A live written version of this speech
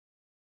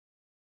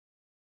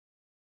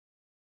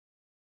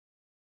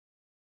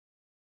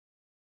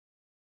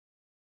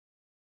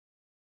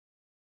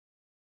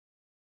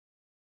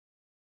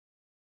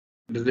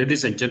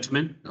Ladies and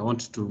gentlemen, I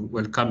want to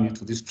welcome you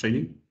to this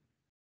training.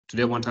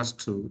 Today I want us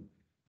to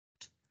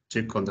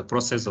check on the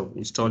process of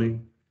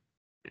installing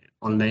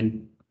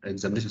online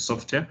examination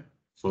software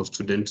for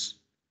students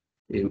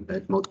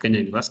at Mount Kenya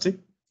University.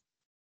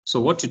 So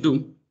what you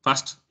do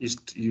first is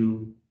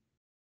you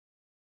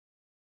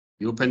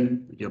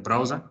open your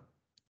browser.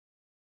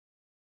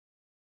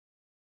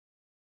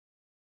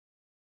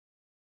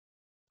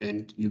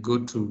 And you go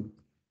to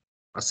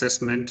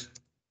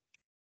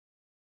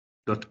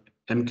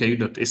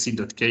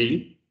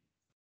assessment.mku.ac.ke.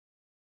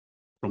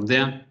 From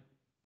there,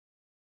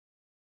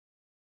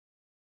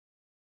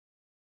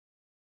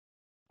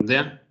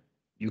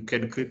 you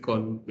can click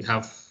on, we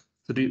have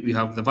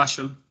the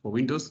version for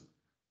Windows,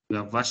 we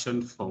have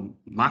version for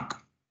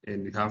Mac,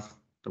 and we have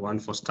the one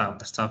for staff.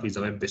 The staff is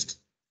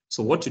web-based.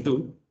 So what you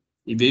do,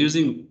 if you're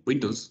using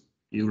Windows,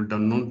 you will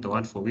download the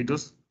one for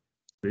Windows.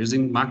 If you're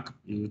using Mac,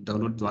 you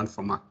download the one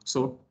for Mac.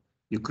 So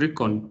you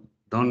click on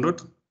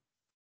download.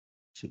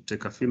 Should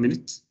take a few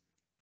minutes.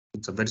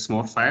 It's a very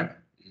small file.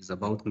 It's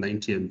about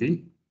 90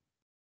 MB.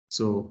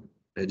 So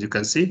as you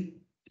can see,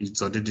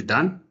 it's already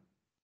done.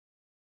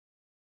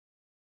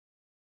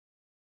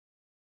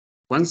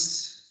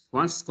 Once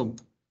it's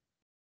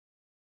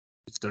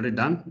already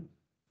done.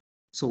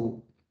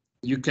 So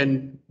you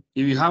can,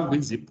 if you have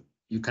WinZip,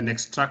 you can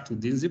extract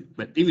with WinZip.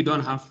 But if you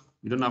don't have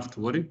to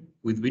worry.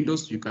 With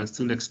Windows, you can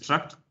still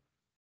extract.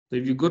 So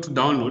if you go to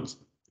downloads,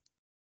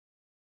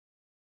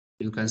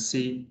 you can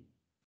see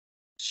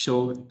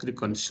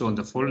click on show on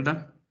the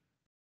folder,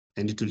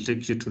 and it will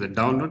take you to the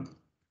download.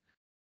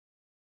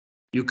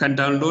 You can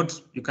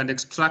download, you can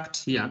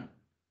extract here,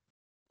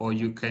 or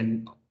you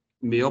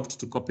may opt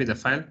to copy the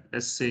file.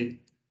 Let's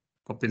say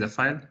copy the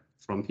file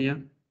from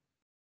here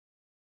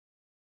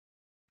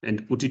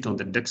and put it on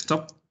the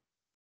desktop,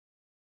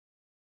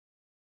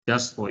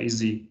 just for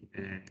easy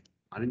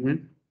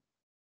management.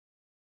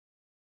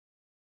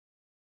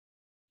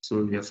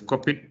 So we have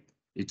copied,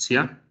 it's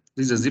here.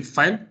 This is a zip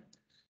file.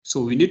 So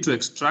we need to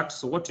extract.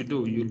 So what you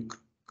do, you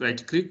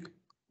right click,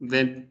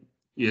 then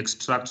you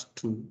extract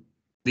to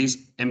this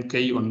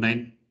MKE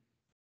Online.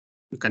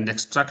 You can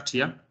extract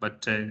here,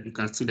 but you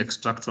can still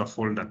extract to a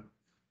folder.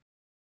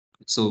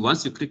 So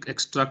once you click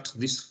extract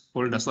this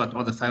folder so that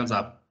all the files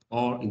are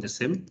all in the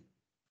same,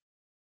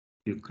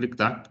 you click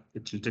that,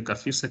 it will take a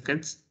few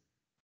seconds.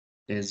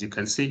 As you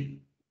can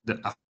see,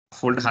 the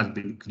folder has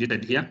been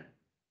created here.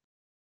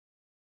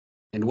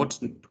 And what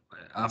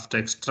after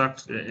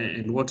extract,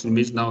 and what it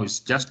means now is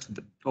just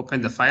to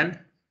open the file,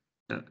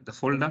 the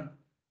folder,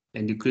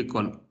 and you click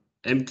on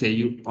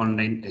MKU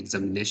Online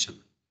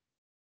Examination.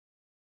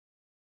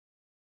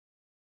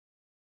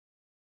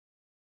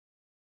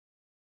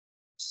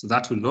 So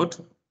that will load.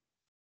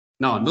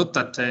 Now note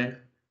that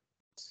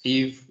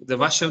if the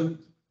version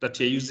that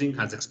you're using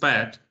has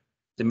expired,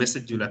 the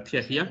message will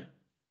appear here.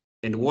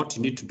 And what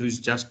you need to do is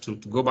just to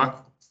go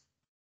back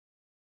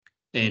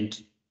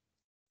and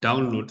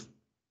download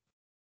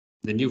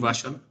the new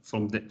version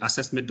from the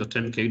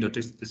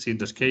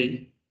assessment.mku.ac.ke,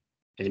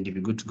 and you'll be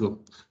good to go.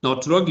 Now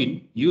to log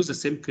in, use the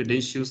same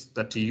credentials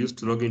that you used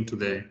to log into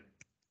the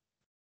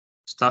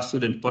Staff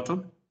Student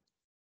Portal.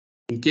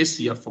 In case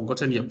you have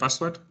forgotten your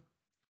password,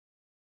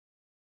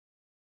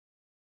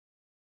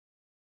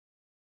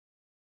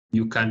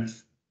 you can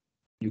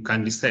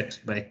reset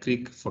by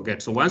click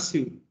forget. So once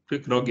you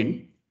click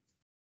login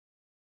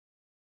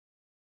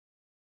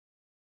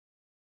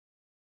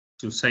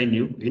to sign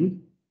you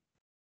in,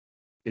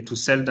 it will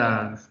send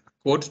a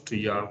code to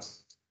your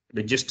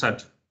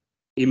registered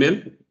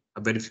email,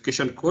 a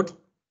verification code.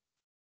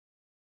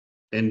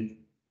 And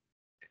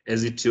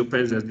as it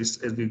opens,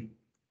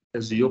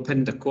 as you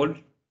open the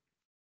code,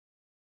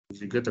 if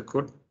you get the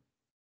code,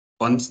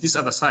 on this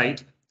other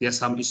side, there are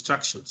some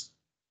instructions.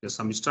 There's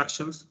some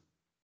instructions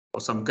or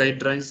some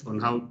guidelines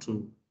on how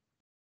to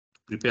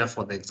prepare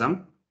for the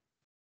exam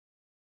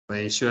by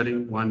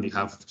ensuring, one, you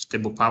have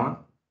stable power,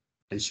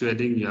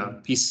 ensuring your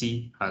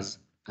PC has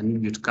an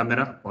in-built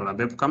camera or a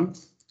webcam,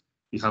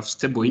 you have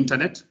stable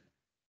internet,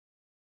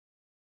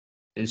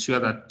 ensure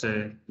that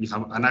you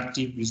have an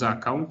active user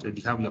account and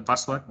you have your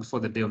password before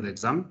the day of the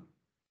exam,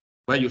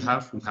 where you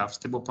have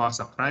stable power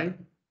supply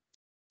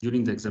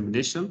during the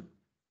examination,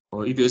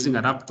 or if you're using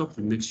a laptop,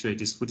 you make sure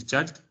it is fully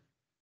charged.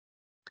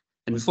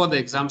 And before the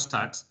exam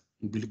starts,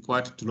 you'll be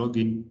required to log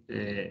in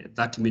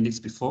 30 minutes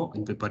before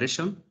in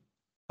preparation,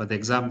 but the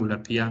exam will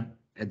appear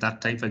at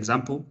that time. For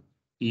example,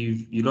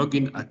 if you log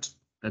in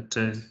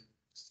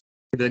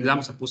if the exam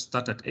is supposed to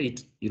start at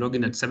 8, you log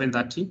in at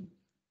 7:30,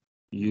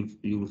 you'll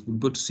be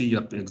able to see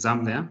your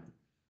exam there,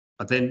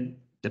 but then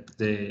the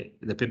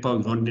paper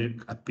will only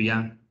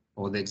appear,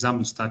 or the exam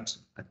will start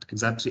at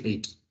exactly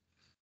 8.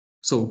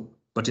 So,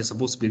 but you're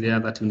supposed to be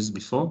there 30 minutes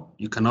before.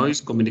 You can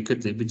always communicate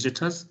with the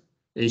invigilators.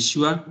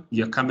 Ensure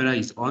your camera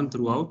is on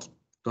throughout.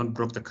 Don't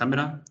block the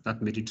camera.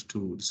 That may lead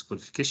to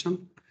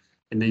disqualification.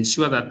 And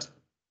ensure that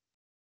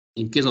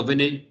in case of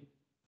any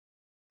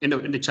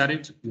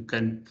challenge, you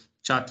can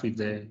chat with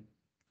the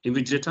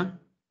invigilator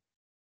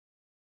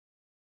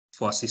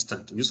for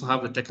assistance. We also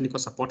have the technical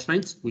support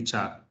lines, which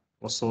are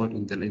also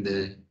in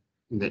the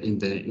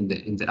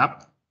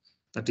app.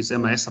 That is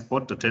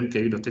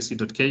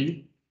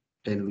missupport.nku.ac.ke,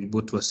 and we're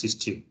able to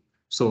assist you.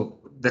 So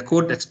the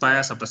code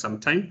expires after some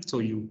time, so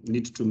you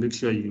need to make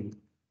sure you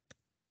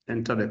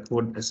enter the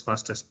code as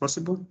fast as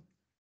possible.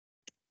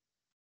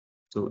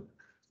 So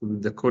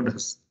the code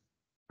has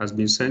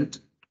been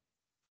sent.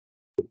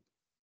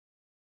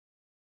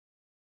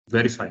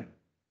 Verify.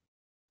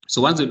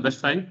 So once you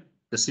verify,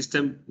 the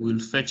system will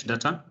fetch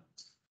data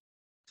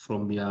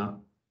from your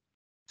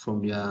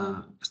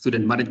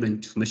student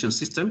management information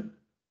system,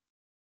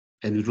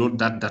 and you load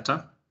that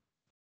data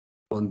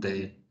on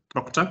the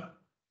Proctor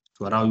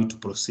to allow you to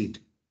proceed.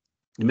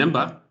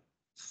 Remember,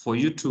 for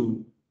you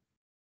to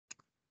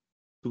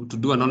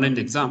do an online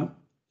exam,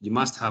 you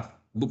must have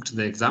booked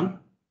the exam.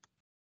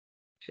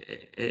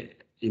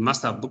 You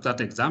must have booked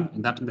that exam,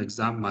 and that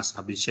exam must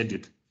have been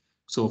scheduled.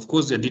 So of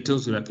course, your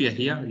details will appear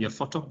here, your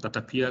photo that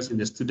appears in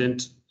the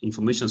student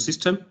information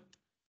system,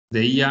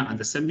 the year and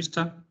the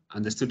semester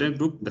and the student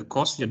group, the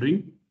course you're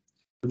doing.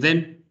 And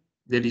then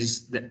there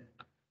is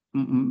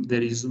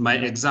my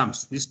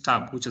exams, this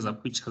tab which has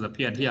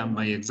appeared here,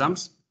 my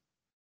exams.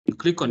 You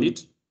click on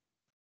it,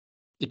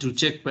 it will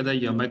check whether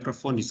your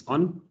microphone is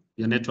on,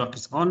 your network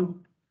is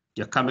on,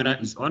 your camera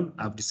is on.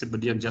 I've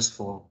disabled them just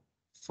for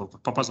the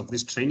purpose of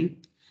this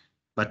training.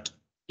 But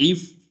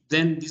if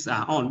then these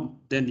are on,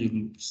 then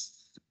you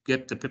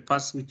get the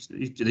papers which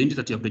the unit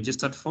that you have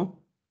registered for,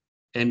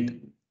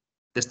 and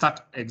the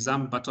start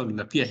exam button will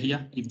appear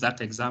here if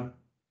that exam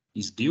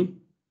is due.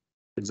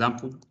 For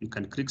example, you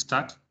can click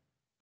start,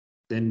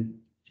 then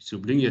it will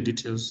bring your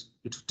details,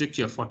 it will take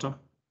your photo.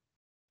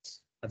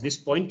 At this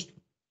point,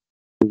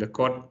 the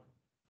code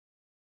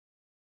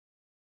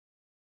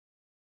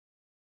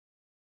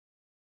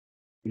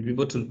you'll be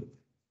able to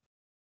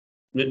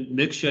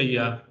make sure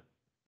you're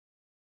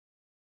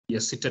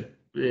seated,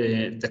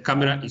 the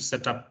camera is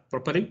set up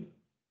properly,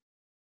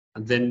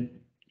 and then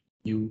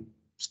you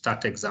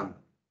start exam.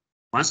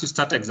 Once you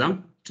start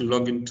exam, to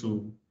log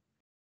into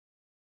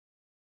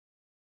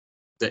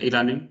the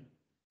e-learning,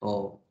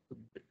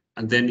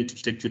 and then it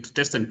will take you to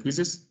test and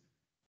quizzes,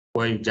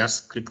 where you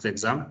just click the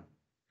exam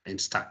and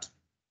start.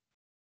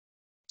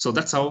 So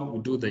that's how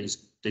we do the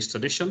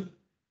installation,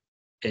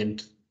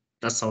 and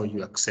that's how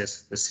you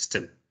access the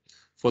system.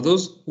 For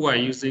those who are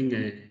using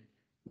a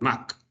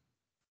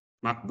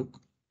MacBook,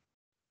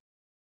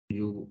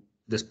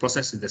 this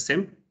process is the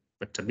same,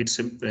 but a bit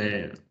simple.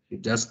 You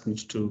just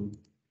need to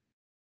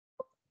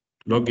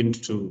log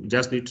into,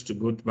 just need to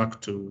go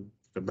back to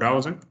the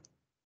browser.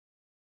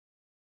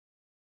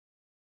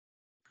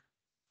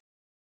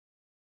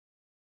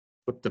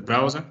 Put the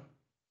browser,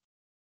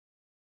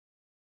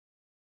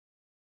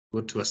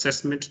 go to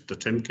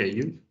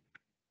assessment.mku.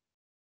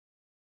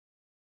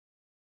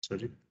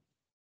 Sorry.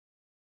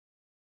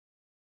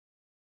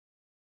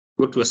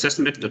 Go to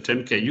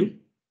assessment.mku.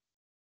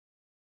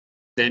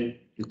 Then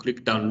you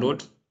click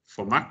download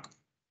for Mac.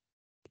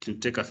 It will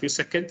take a few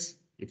seconds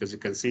because you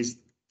can see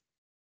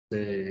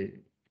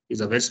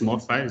it's a very small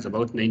file. It's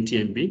about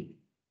 90 MB.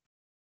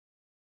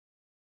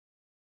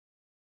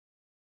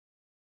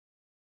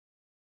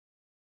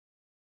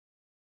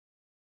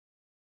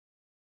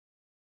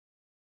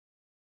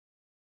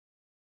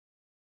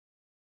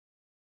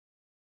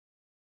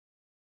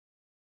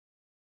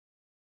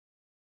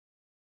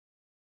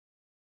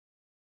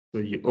 So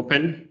you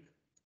open.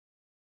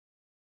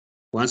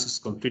 Once it's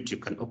complete, you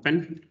can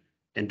open,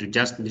 and you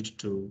just need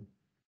to,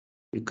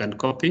 you can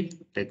copy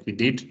like we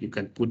did. You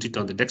can put it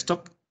on the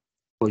desktop,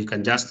 or you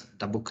can just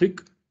double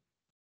click,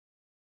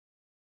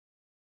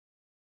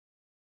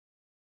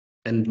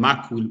 and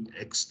Mac will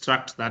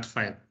extract that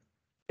file.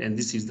 And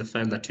this is the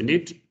file that you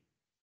need.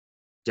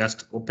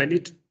 Just open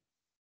it,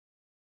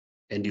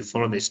 and you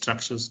follow the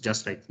instructions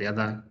just like the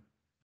other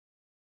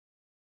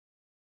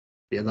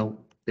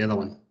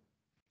one.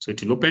 So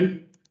it will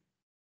open,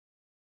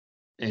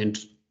 and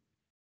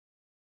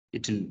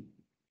it will,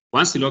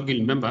 once you log in,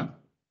 remember,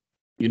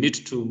 you need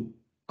to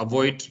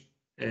avoid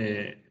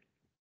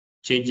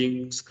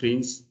changing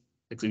screens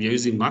if you're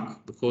using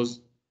Mac,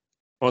 because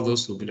all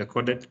those will be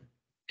recorded,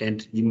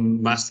 and you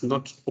must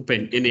not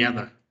open any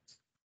other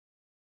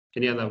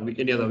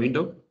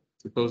window,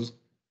 because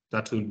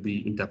that will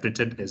be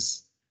interpreted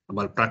as a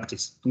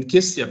malpractice. In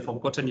case you have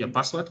forgotten your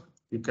password,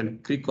 you can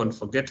click on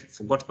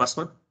forgot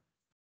password,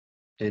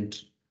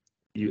 and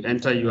you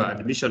enter your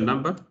admission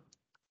number,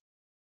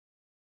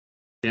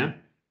 yeah,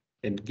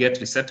 and get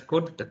reset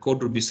code. The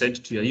code will be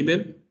sent to your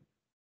email,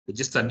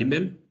 registered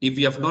email. If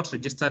you have not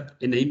registered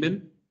an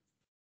email,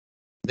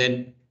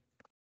 then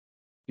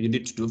you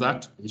need to do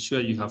that.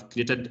 Ensure you have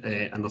created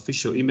an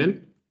official email,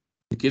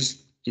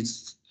 because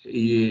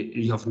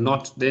you have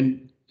not,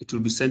 then it will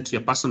be sent to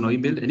your personal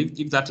email. And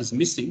if that is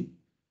missing,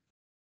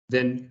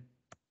 then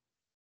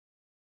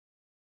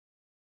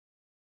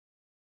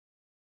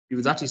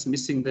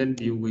then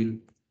you will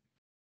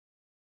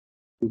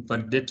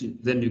validate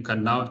it. Then you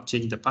can now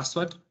change the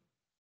password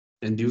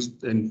and use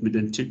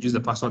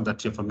the password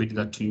that you're familiar,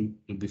 that you'll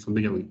be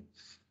familiar with.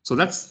 So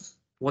that's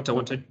what I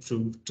wanted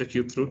to take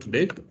you through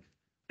today.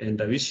 And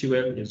I wish you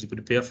well as you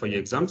prepare for your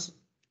exams.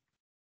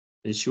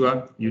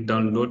 Ensure you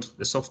download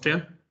the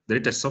software, the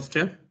latest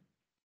software,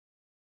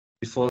 before